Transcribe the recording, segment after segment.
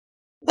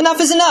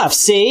Enough is enough,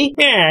 see?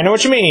 Yeah, I know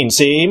what you mean,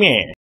 see?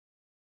 Yeah.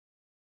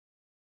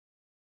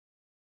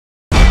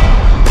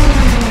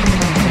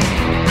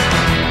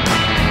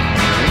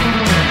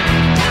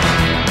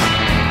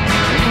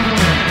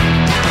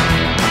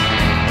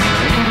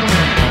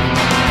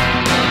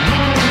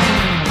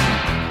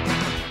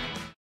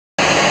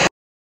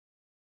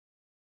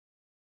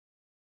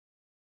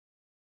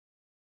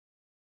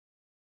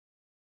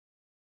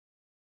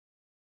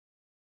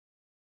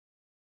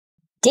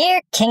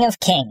 Dear King of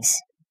Kings.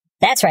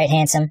 That's right,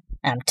 handsome.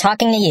 I'm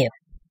talking to you.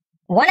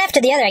 One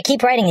after the other, I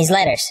keep writing these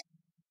letters.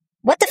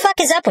 What the fuck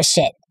is up with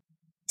shit?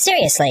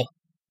 Seriously.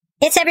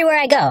 It's everywhere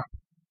I go.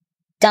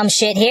 Dumb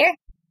shit here,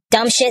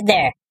 dumb shit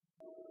there.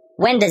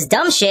 When does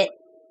dumb shit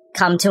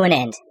come to an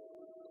end?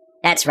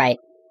 That's right.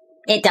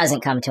 It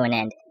doesn't come to an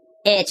end.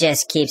 It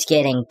just keeps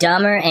getting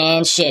dumber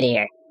and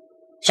shittier.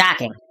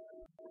 Shocking.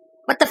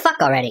 What the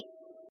fuck already?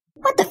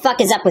 What the fuck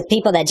is up with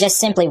people that just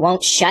simply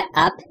won't shut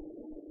up?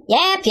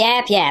 Yap,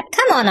 yap, yap.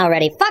 Come on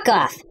already, fuck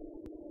off.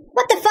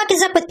 What the fuck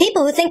is up with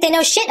people who think they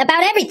know shit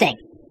about everything?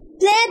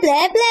 Blah,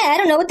 blah, blah, I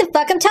don't know what the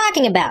fuck I'm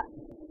talking about.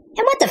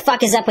 And what the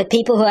fuck is up with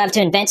people who have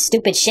to invent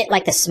stupid shit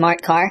like the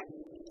smart car?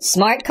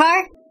 Smart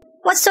car?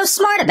 What's so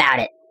smart about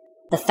it?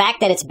 The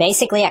fact that it's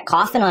basically a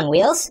coffin on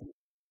wheels?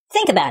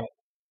 Think about it.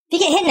 If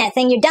you get hit in that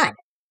thing, you're done.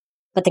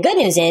 But the good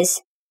news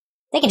is,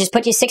 they can just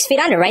put you 6 feet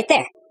under right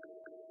there.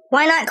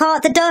 Why not call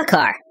it the duh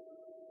car?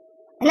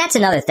 And that's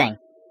another thing.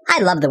 I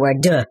love the word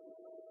duh.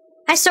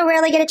 I so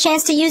rarely get a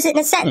chance to use it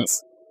in a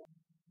sentence.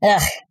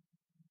 Ugh.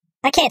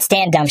 I can't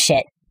stand dumb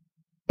shit.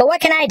 But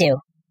what can I do?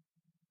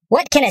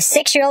 What can a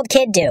 6-year-old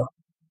kid do?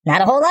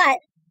 Not a whole lot.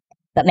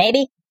 But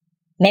maybe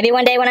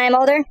one day when I'm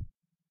older,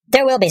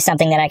 there will be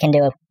something that I can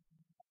do.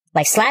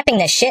 Like slapping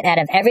the shit out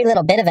of every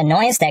little bit of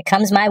annoyance that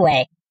comes my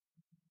way.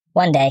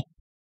 One day.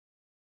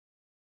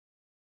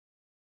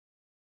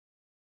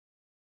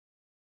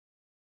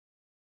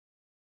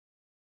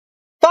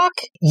 Fuck?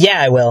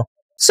 Yeah, I will.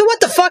 So what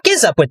the fuck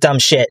is up with dumb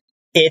shit?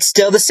 It's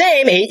still the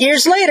same 8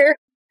 years later.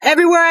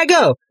 Everywhere I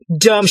go,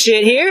 dumb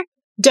shit here,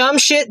 dumb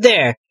shit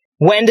there.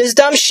 When does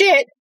dumb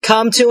shit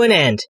come to an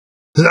end?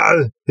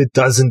 It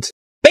doesn't.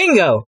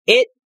 Bingo!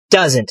 It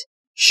doesn't.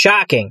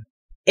 Shocking.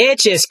 It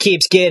just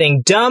keeps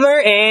getting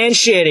dumber and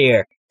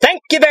shittier.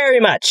 Thank you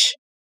very much.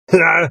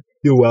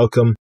 You're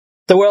welcome.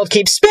 The world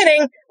keeps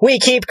spinning, we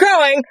keep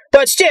growing,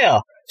 but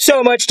still,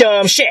 so much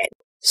dumb shit.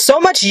 So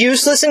much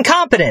useless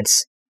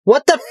incompetence.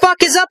 What the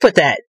fuck is up with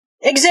that?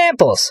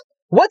 Examples.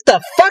 What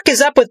the fuck is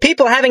up with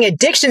people having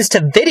addictions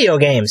to video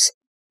games?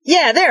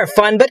 Yeah, they're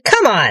fun, but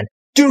come on.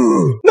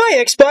 Dude,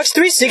 my Xbox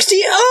 360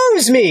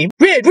 owns me!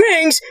 Red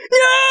rings?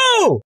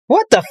 No!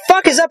 What the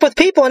fuck is up with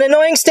people and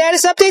annoying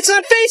status updates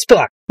on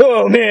Facebook?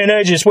 Oh man,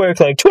 I just worked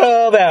like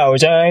 12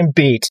 hours, I'm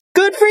beat.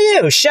 Good for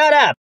you, shut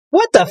up.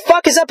 What the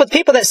fuck is up with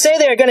people that say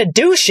they are gonna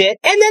do shit,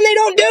 and then they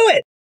don't do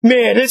it?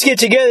 Man, let's get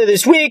together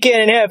this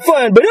weekend and have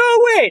fun, but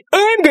oh wait,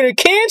 I'm gonna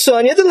cancel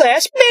on you at the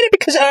last minute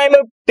because I'm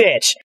a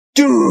bitch.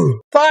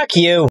 Dude, fuck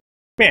you.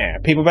 Yeah,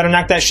 people better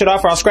knock that shit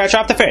off or I'll scratch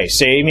off the face,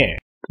 see? Yeah.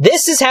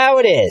 This is how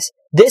it is.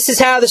 This is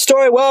how the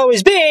story will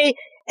always be,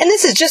 and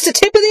this is just the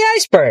tip of the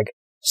iceberg.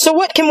 So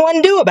what can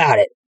one do about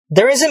it?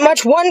 There isn't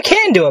much one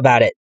can do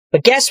about it.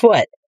 But guess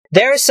what?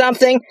 There is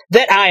something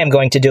that I am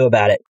going to do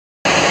about it.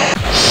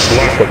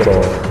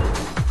 Slapathon.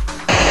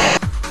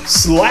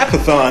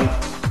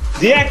 Slapathon?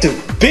 The act of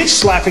bitch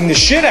slapping the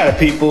shit out of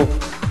people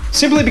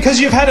simply because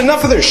you've had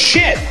enough of their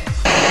shit.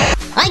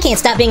 I can't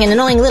stop being an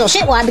annoying little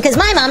shitwad because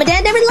my mom and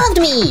dad never loved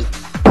me!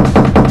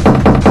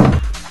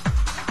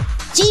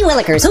 Gee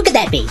willikers, who could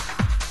that be?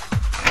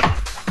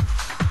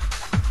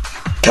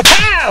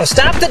 Kapow!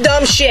 Stop the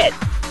dumb shit!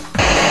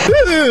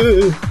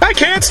 I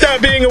can't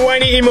stop being a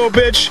whiny emo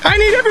bitch. I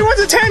need everyone's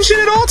attention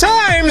at all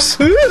times.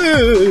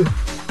 Boom!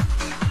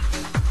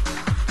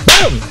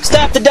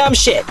 Stop the dumb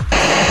shit!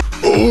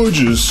 I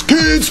just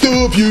can't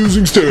stop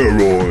using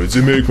steroids.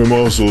 They make my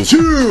muscles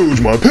huge,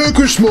 my peck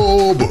is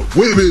small, but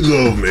women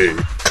love me.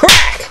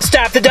 Crack!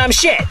 Stop the dumb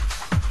shit!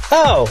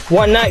 Oh,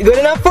 one not good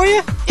enough for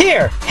you?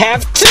 Here,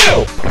 have 2!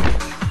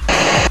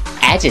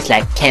 I just,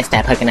 can't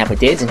stop hooking up with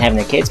dudes and having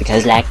their kids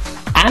because,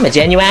 I'm a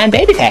genuine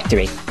baby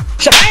factory.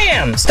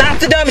 Shabam! Stop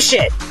the dumb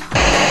shit!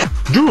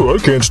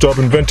 Dude, I can't stop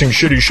inventing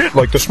shitty shit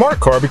like the smart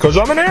car because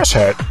I'm an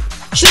asshat.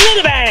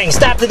 Shlitterbang!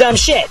 Stop the dumb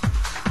shit!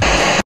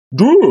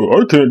 Duh,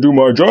 I can't do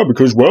my job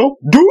because, well,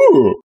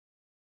 duh!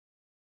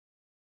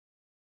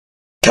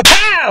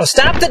 Kapow!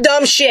 Stop the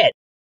dumb shit!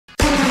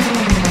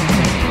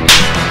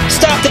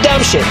 Stop the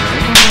dumb shit!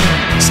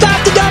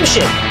 Stop the dumb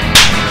shit!